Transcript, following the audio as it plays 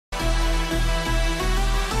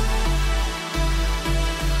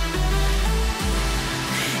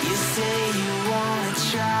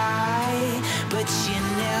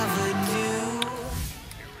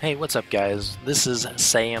Hey, what's up guys? This is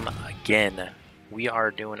Seum again. We are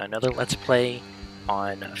doing another Let's Play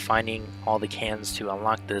on finding all the cans to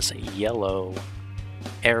unlock this yellow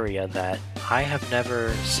area that I have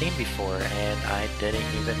never seen before, and I didn't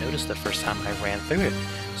even notice the first time I ran through it.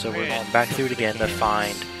 So we're going back through it again to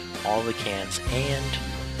find all the cans and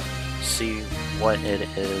see what it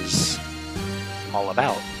is all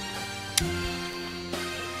about.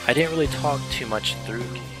 I didn't really talk too much through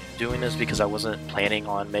doing this because I wasn't planning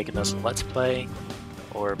on making this a Let's Play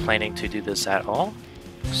or planning to do this at all.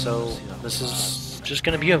 So this is just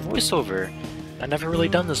going to be a voiceover. I've never really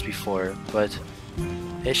done this before, but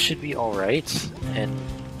it should be alright, and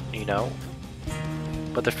you know.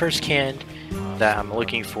 But the first can that I'm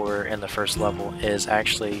looking for in the first level is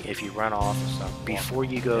actually if you run off before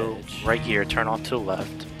you go right here, turn off to the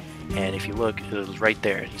left, and if you look, it was right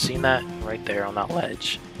there. You seen that? Right there on that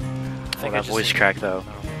ledge. Oh, that voice crack though.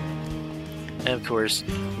 And of course,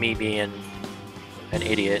 me being an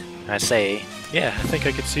idiot, I say, yeah, I think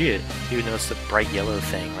I could see it, even though it's the bright yellow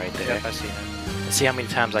thing right there. Yep, I see it. Let's see how many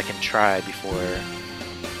times I can try before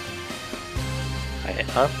I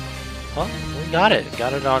hit up. Oh, we got it.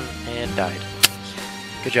 Got it on and died.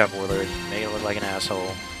 Good job, Warlord. Made it look like an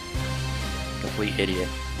asshole. Complete idiot.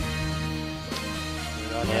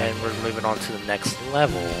 And we're moving on to the next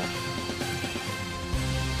level.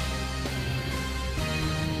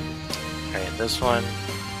 Alright, this one,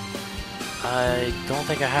 I don't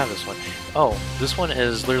think I have this one. Oh, this one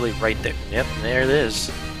is literally right there. Yep, there it is.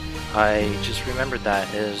 I just remembered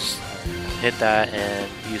that is hit that and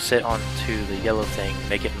you sit onto the yellow thing,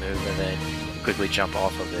 make it move, and then quickly jump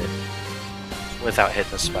off of it without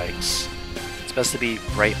hitting the spikes. It's best to be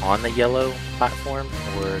right on the yellow platform,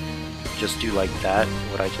 or just do like that,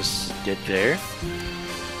 what I just did there,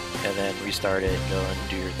 and then restart it, go and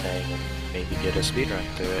do your thing, and maybe get a speedrun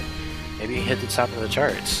through it. Maybe hit the top of the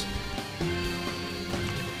charts.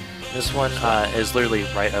 This one is literally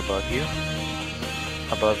right above you,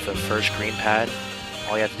 above the first green pad.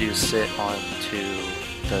 All you have to do is sit onto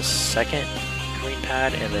the second green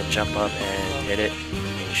pad and then jump up and hit it,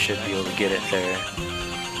 and you should be able to get it there.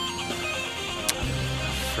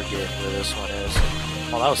 Forget where this one is.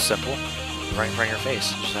 Well, that was simple. Right in front of your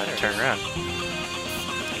face. Just had to turn around.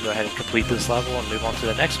 Go ahead and complete this level and move on to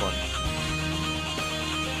the next one.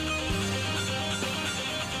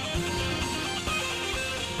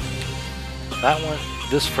 That one,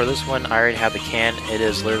 for this one, I already have the can. It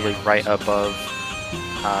is literally right above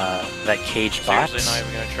that cage box. Seriously, not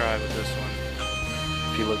even gonna try with this one.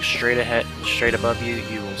 If you look straight ahead, straight above you,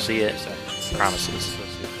 you will see it. Promises.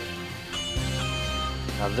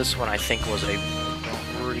 Now this one I think was a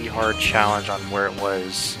pretty hard challenge on where it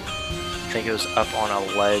was. I think it was up on a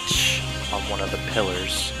ledge on one of the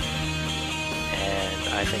pillars.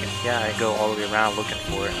 And I think, yeah, I go all the way around looking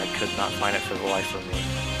for it, and I could not find it for the life of me.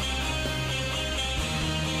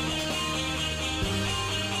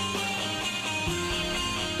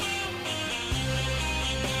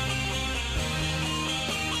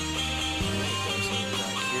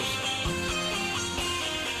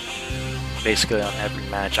 Basically on every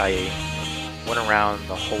match I went around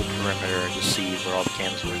the whole perimeter to see where all the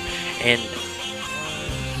cans were, and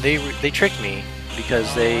they tricked me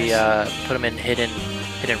because they put them in hidden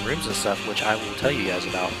rooms and stuff, which I will tell you guys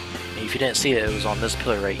about. And if you didn't see it, it was on this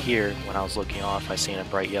pillar right here. When I was looking off, I seen a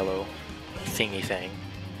bright yellow thingy thing,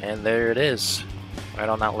 and there it is, right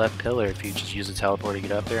on that left pillar. If you just use the teleport to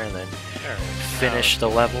get up there and then finish the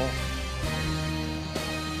level.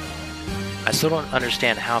 I still don't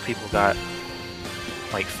understand how people got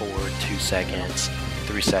like 4, 2 seconds,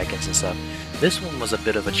 3 seconds and stuff. This one was a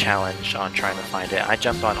bit of a challenge on trying to find it. I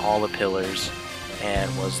jumped on all the pillars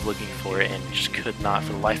and was looking for it and just could not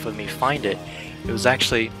for the life of me find it. It was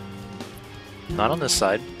actually not on this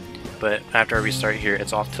side, but after I restart here,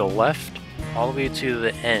 it's off to the left, all the way to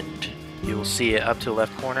the end. You will see it up to the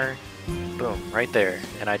left corner. Boom, right there.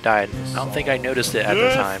 And I died. I don't think I noticed it at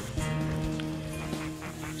the time.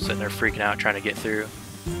 Sitting there freaking out trying to get through.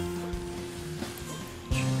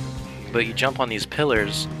 But you jump on these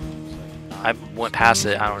pillars. I went past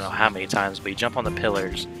it I don't know how many times, but you jump on the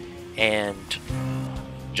pillars and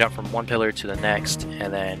jump from one pillar to the next,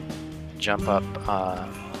 and then jump up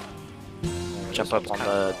on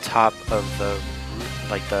the top of the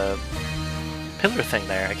pillar thing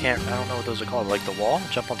there. I don't know what those are called, like the wall.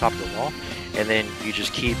 Jump on top of the wall, and then you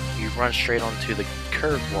run straight onto the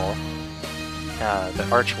curved wall, the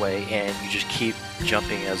archway, and you just keep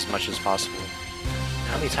jumping as much as possible.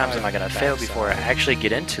 How many times am I going to fail before I actually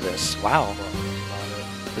get into this? Wow.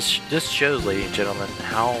 This shows, ladies and gentlemen,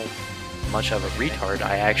 how much of a retard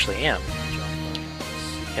I actually am.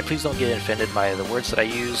 And please don't get offended by the words that I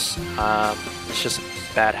use. It's just a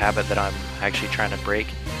bad habit that I'm actually trying to break.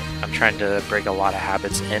 I'm trying to break a lot of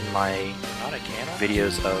habits in my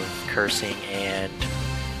videos of cursing and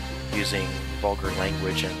using vulgar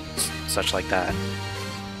language and such like that.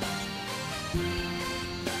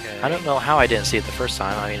 Okay. I don't know how I didn't see it the first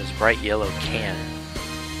time. I mean, it's a bright yellow can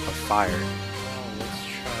of fire. Oh, let's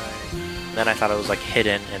try. Then I thought it was like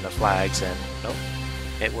hidden in the flags, and nope,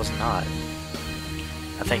 it was not.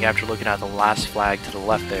 I think after looking at the last flag to the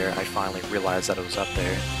left there, I finally realized that it was up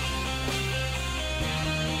there.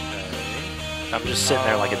 Okay. I'm just sitting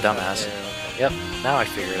there like a dumbass. Yep, now I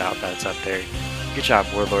figured out that it's up there. Good job,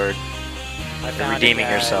 Warlord. You're redeeming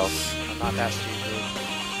yourself. I'm not that stupid.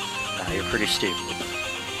 Nah, you're pretty stupid.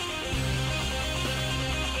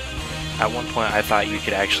 At one point, I thought you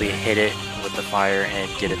could actually hit it with the fire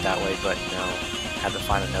and get it that way, but no. Had to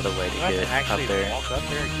find another way to get it up there. Walk up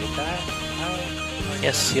there and get that?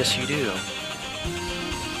 Yes, yes, you do.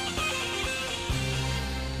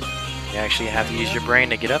 You actually have to use your brain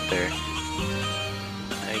to get up there.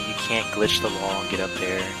 You can't glitch the wall and get up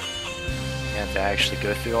there. You have to actually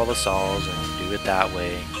go through all the saws and do it that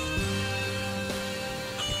way.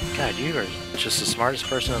 God, you are just the smartest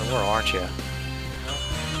person in the world, aren't you?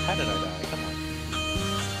 How did I die? Come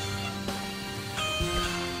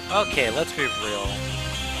on. Okay, let's be real.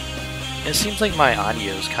 It seems like my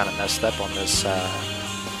audio is kind of messed up on this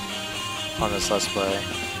Let's Play.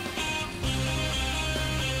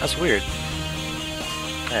 That's weird.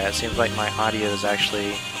 Yeah, it seems like my audio is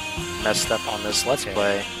actually messed up on this Let's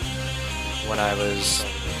Play when I was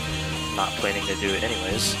not planning to do it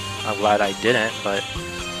anyways. I'm glad I didn't, but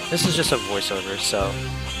this is just a voiceover, so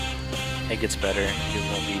it gets better. You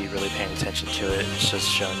won't be really paying attention to it. It's just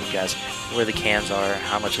showing you guys where the cans are,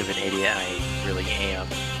 how much of an idiot I really am,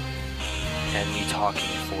 and me talking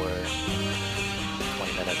for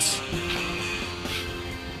 20 minutes.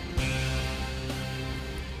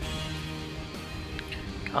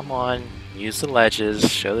 Come on, use the ledges,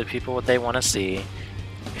 show the people what they want to see.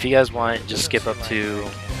 If you guys want, just skip through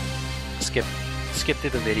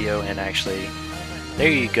the video and actually, there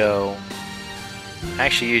you go.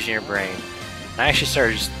 Actually using your brain. I actually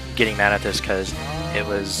started just getting mad at this because it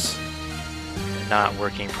was not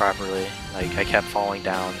working properly. Like, I kept falling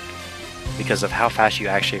down because of how fast you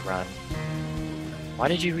actually run. Why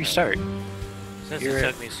did you restart? Since it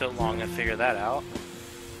took me so long to figure that out.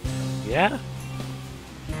 Yeah?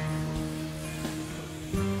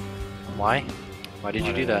 Why? Why did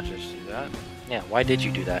you do that? Just do that? Yeah, why did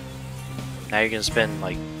you do that? Now you're gonna spend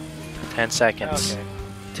like 10 seconds. Okay.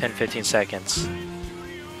 10-15 seconds.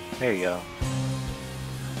 There you go.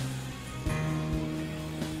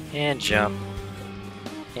 And jump.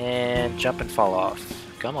 And jump and fall off.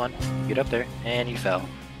 Come on, get up there. And you fell.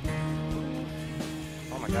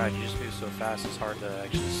 Oh my god, you just move so fast it's hard to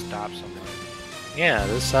actually stop someone. Yeah,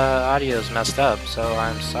 this audio is messed up, so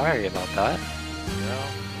I'm sorry about that. No.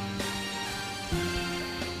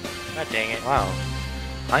 God dang it. Wow.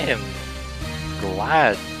 I am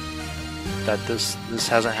glad that this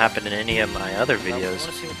hasn't happened in any of my other videos.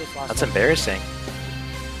 That's embarrassing.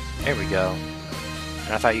 There we go.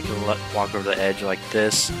 And I thought you could walk over the edge like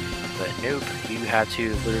this, but nope. You had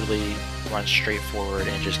to literally run straight forward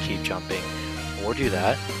and just keep jumping. Or do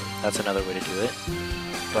that. That's another way to do it.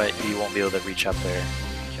 But you won't be able to reach up there.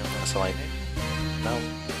 So like, no,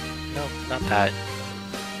 not that.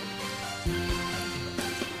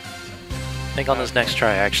 I think on this next try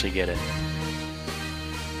I actually get it.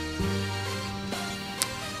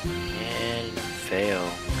 And fail.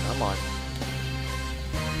 Come on.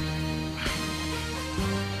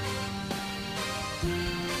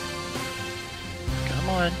 Come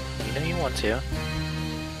on. You know you want to.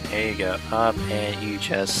 There you go. Up and you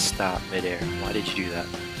just stop midair. Why did you do that?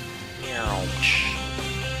 Ouch.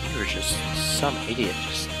 You were just some idiot.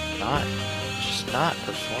 Just not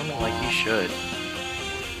performing like you should.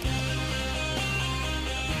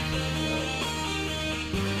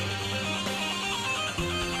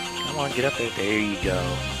 Come on, get up there. There you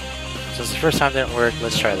go. Since the first time didn't work,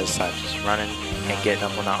 let's try this time. Just running and getting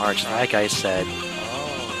up on the arch like I said.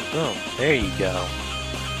 Boom. There you go.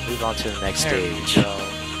 Move on to the next stage.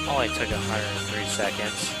 Only took 103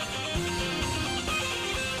 seconds.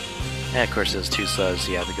 And of course it was too slow,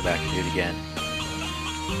 so you have to go back and do it again.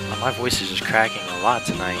 Oh, my voice is just cracking a lot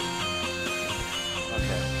tonight.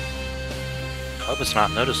 Okay. I hope it's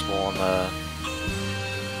not noticeable on the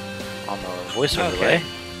voice overlay.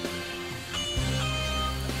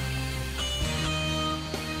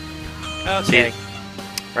 Okay. See,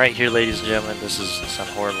 right here, ladies and gentlemen, this is some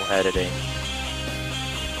horrible editing.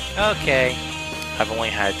 Okay. I've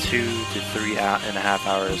only had 2 to 3.5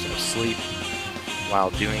 hours of sleep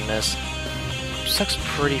while doing this. Sucks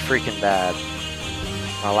pretty freaking bad.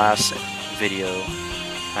 My last video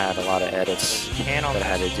had a lot of edits that I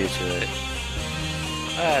had to do to it.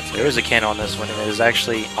 There is a can on this one, and it is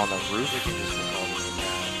actually on the roof.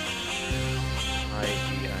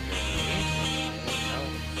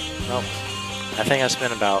 Nope. I think I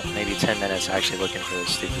spent about maybe 10 minutes actually looking for this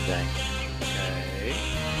stupid thing. Okay.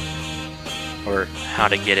 Or how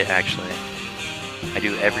to get it actually. I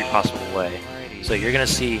do every possible way. So you're gonna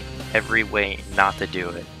see every way not to do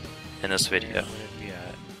it in this video.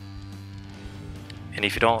 And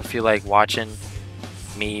if you don't feel like watching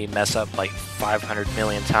me mess up like 500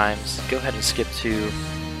 million times, go ahead and skip to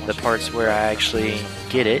the parts where I actually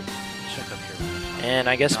get it. And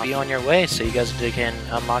I guess be on your way so you guys can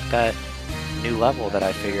unlock that new level that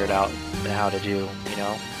I figured out how to do, you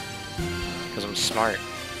know? Because I'm smart.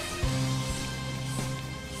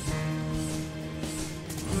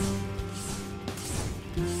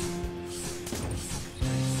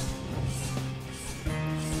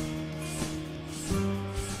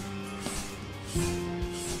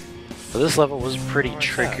 So this level was pretty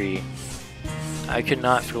tricky. I could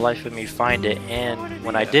not for the life of me find it, and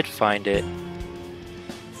when I did find it,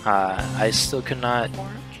 I still could not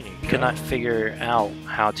figure out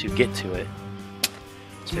how to get to it.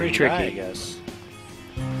 It's pretty tricky, I guess.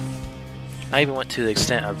 I even went to the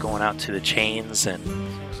extent of going out to the chains, and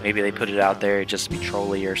maybe they put it out there just to be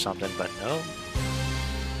trolly or something, but no,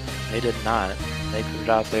 they did not. They put it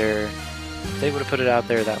out there. If they would have put it out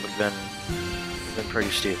there, that would have been pretty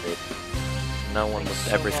stupid. No one would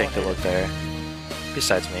ever think to look there.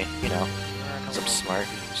 Besides me, you know, 'cause I'm smart,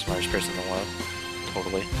 I'm the smartest person in the world.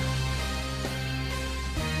 Totally.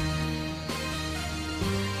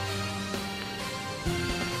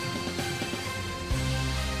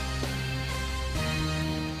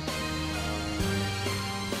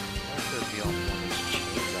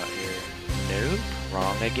 Nope,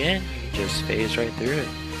 wrong again. You just phase right through it.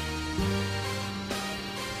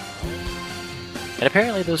 And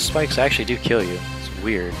apparently those spikes actually do kill you. It's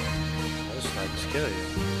weird. Those spikes kill you.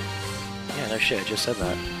 Yeah, no shit, I just said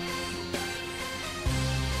that.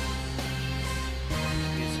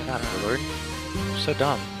 God, Lord. You're so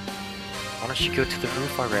dumb. Why don't you go to the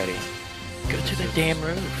roof already? Go to the damn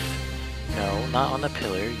roof. No, not on the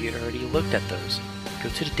pillar. You already looked at those. Go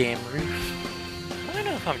to the damn roof. I don't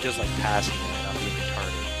know if I'm just like passing it and I'm being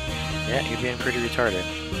retarded. Yeah, you're being pretty retarded.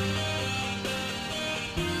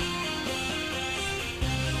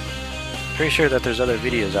 Pretty sure that there's other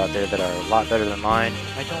videos out there that are a lot better than mine.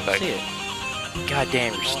 I don't but see it. God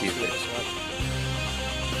damn, you're stupid.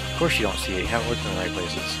 Of course you don't see it. You haven't looked in the right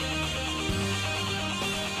places.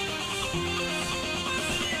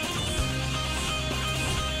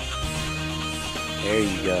 There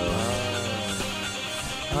you go.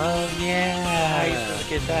 Oh yeah. How are you supposed to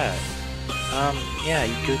get that? Yeah,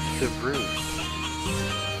 you go to the roof.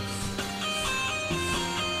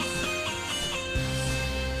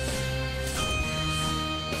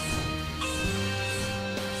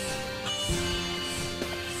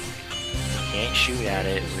 Can't shoot at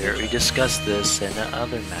it. We already discussed this in the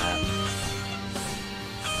other map.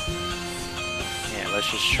 Yeah,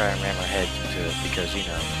 let's just try and ram our head into it because, you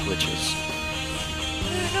know, glitches.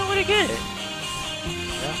 There's no way to get it.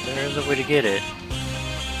 Yeah, there is a way to get it.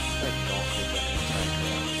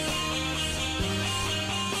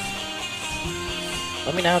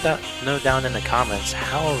 Let me know down in the comments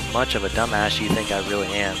how much of a dumbass you think I really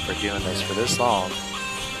am for doing this for this long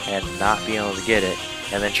and not being able to get it,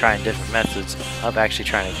 and then trying different methods of actually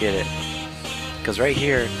trying to get it. Because right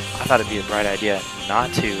here, I thought it'd be a bright idea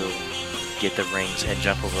not to get the rings and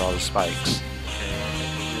jump over all the spikes.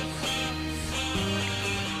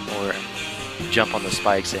 Or jump on the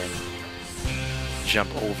spikes and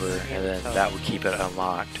jump over, and then that would keep it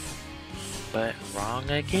unlocked. But wrong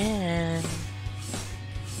again.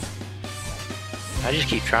 I just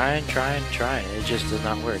keep trying. It just does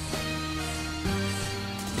not work.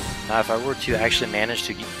 Now, if I were to actually manage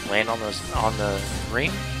to land on the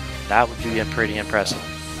ring, that would be pretty impressive.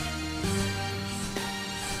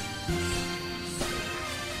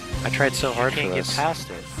 I tried so hard for this. You can't get past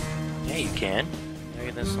it. Yeah, you can.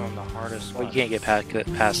 Maybe this is on the hardest one. Well, you can't get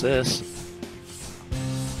past this.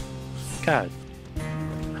 God,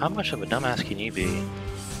 how much of a dumbass can you be?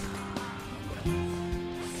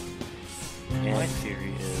 My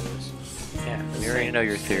theory is... Yeah, we already know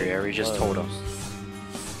your theory. I already just told them.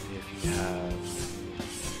 If you have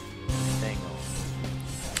the thing on.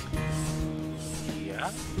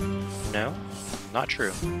 Yeah? No, not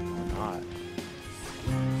true. Or not.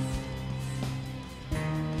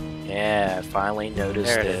 Yeah, finally noticed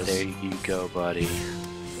There it it. is. There you go, buddy.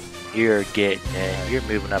 You're getting it. You're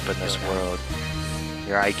moving up in this world.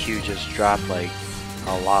 Your IQ just dropped like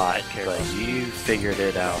a lot, but you figured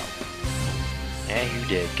it out. Yeah, you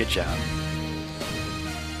did. Good job.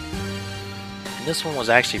 And this one was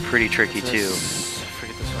actually pretty tricky too.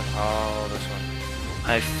 Forget this one. Oh, this one.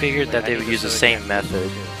 I figured that they would use the same method,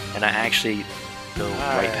 and I actually go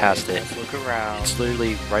right past it. Let's look around. It's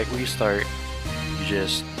literally right where you start. You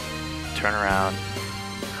just turn around,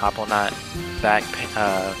 hop on that back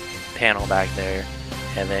panel back there,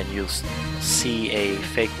 and then you'll see a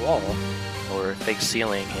fake wall or fake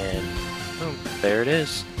ceiling, and boom, there it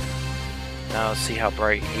is. Now let's see how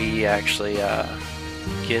bright he actually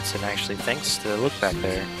gets and actually thinks to look back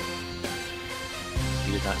there.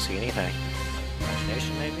 You did not see anything.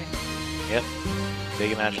 Imagination, maybe? Yep,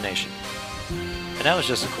 big imagination. And that was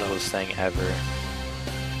just the coolest thing ever.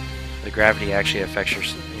 The gravity actually affects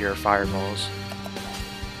your fireballs.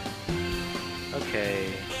 Okay.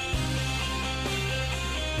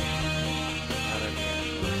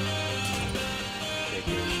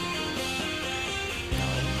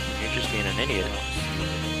 You're just being an idiot.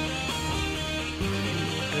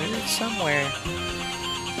 It's somewhere.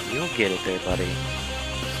 You'll get it there, buddy.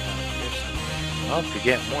 Oh, you're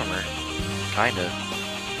getting warmer. Kinda.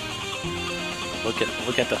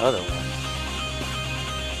 Look at the other one.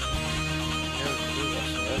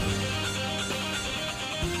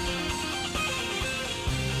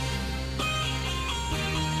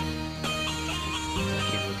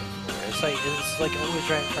 It's like always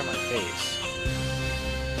right in front of my face.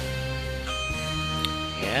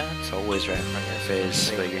 Yeah, it's always right in front of your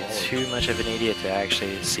face, but you're too much of an idiot to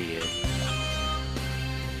actually see it.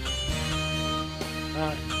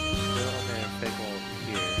 Not really a fake wall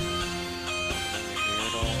here. Over here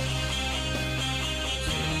at all.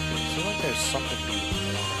 I feel like there's something being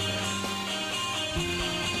more in there.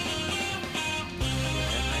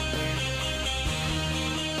 And right there.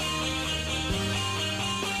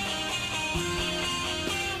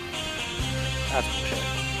 That's bullshit.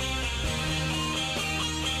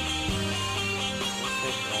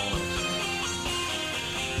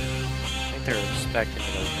 I think they're expecting me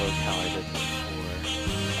to look how I did before.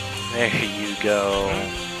 There you go.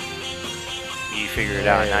 You figure it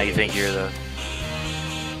out. Now you think you're the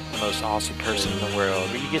most awesome person in the world.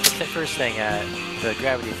 But you get the first thing at the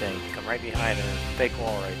gravity thing. Come right behind it. Fake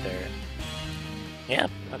wall right there. Yeah.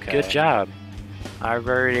 Okay. Good job. I've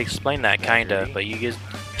already explained that kinda, but you guys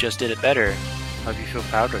just did it better. Hope you feel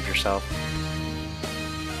proud of yourself.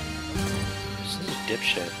 This is a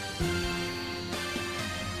dipshit.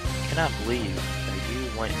 I cannot believe that you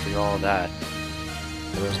went through all that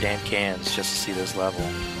for those damn cans just to see this level.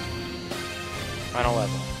 Final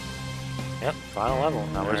level. Yep, final level.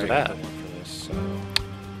 Now where's it at?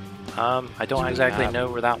 I don't Should exactly map. know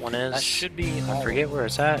where that one is. That should be. I forget where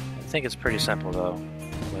it's at. I think it's pretty simple though.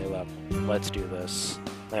 Way level. Let's do this.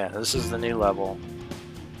 Yeah, this is the new level.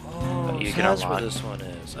 Oh, you so can that's where unlock. this one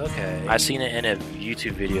is. Okay. I seen it in a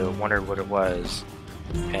YouTube video, wondered what it was,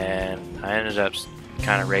 and I ended up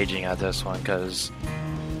kind of raging at this one because,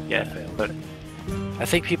 yeah, but I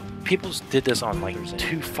think people did this on like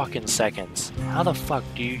 2 fucking seconds. How the fuck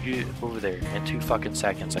do you do over there in 2 fucking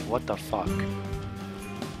seconds? Like, what the fuck?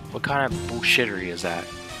 What kind of bullshittery is that?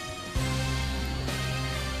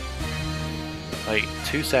 Like,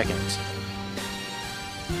 2 seconds.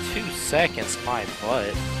 2 seconds, my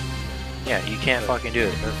butt. Yeah, you can't fucking do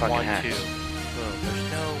it. They're fucking 1, hacks. 2. Boom.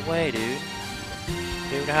 There's no way, dude.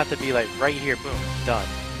 They would have to be like right here. Boom. Done.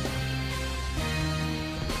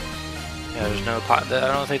 Yeah, there's no I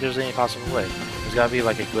don't think there's any possible way. There's gotta be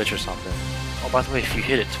like a glitch or something. Oh, by the way, if you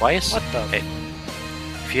hit it twice, What the?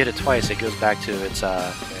 if you hit it twice, it goes back to its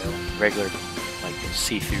regular, like,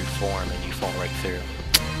 see-through form, and you fall right through.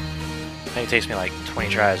 I think it takes me like 20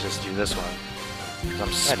 tries just to do this one, because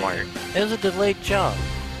I'm smart. It was a delayed jump.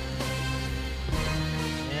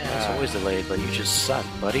 Yeah, it's always delayed, but you just suck,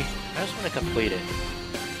 buddy. I just want to complete it.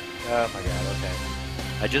 Oh my god. Okay.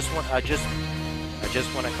 I just want to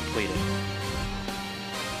complete it.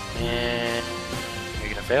 And you're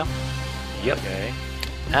gonna fail? Yep. Okay.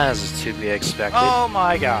 As is to be expected. Oh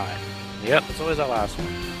my god. Yep. It's always that last one.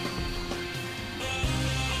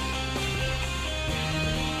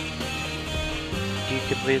 You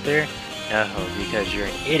complete there? No, because you're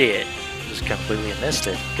an idiot. Just completely missed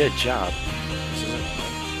it. Good job. This isn't.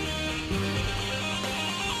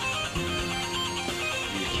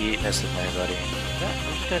 You keep missing there, buddy. Yeah,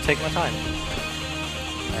 I'm just gonna take my time.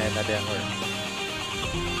 And that didn't work.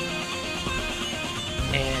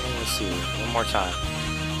 And let's see, one more time.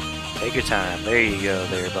 Take your time. There you go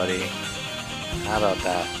there, buddy. How about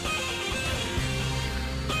that?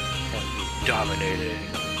 Dominating.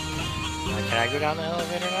 Can I go down the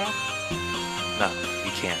elevator now? No,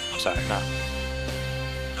 you can't. Sorry. No.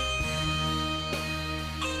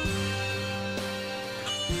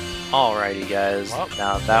 Alrighty, guys. Well,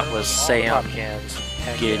 now that was all the pop Sam cans.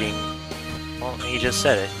 Heck getting. yeah. Well, he just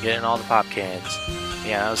said it. Getting all the pop cans.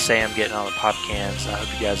 Yeah, that was Sam getting all the pop cans. I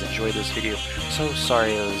hope you guys enjoyed this video. So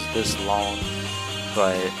sorry it was this long,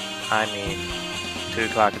 but I mean, 2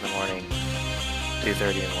 o'clock in the morning,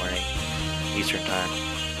 2:30 in the morning, Eastern time.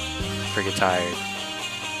 Pretty tired.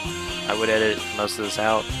 I would edit most of this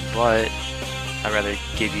out, but I'd rather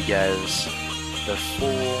give you guys the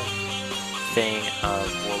full thing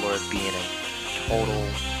of Warlord being a total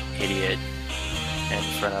idiot in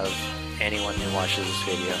front of anyone who watches this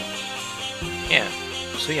video. Yeah.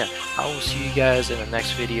 So yeah, I will see you guys in the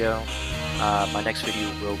next video. My next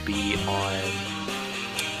video will be on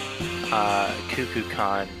Cuckoo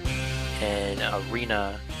Con and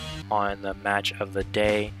Arena on the match of the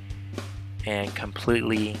day and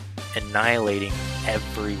completely annihilating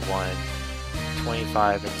everyone.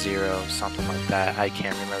 25-0, something like that. I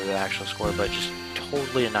can't remember the actual score, but just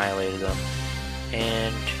totally annihilated them.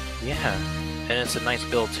 And yeah, and it's a nice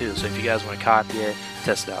build too. So if you guys want to copy it,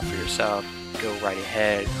 test it out for yourself, go right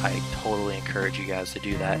ahead. I totally encourage you guys to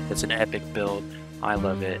do that. It's an epic build. I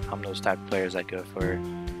love it. I'm those type of players that go for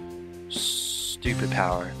stupid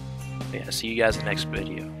power. But yeah, see you guys in the next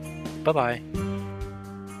video. Bye bye.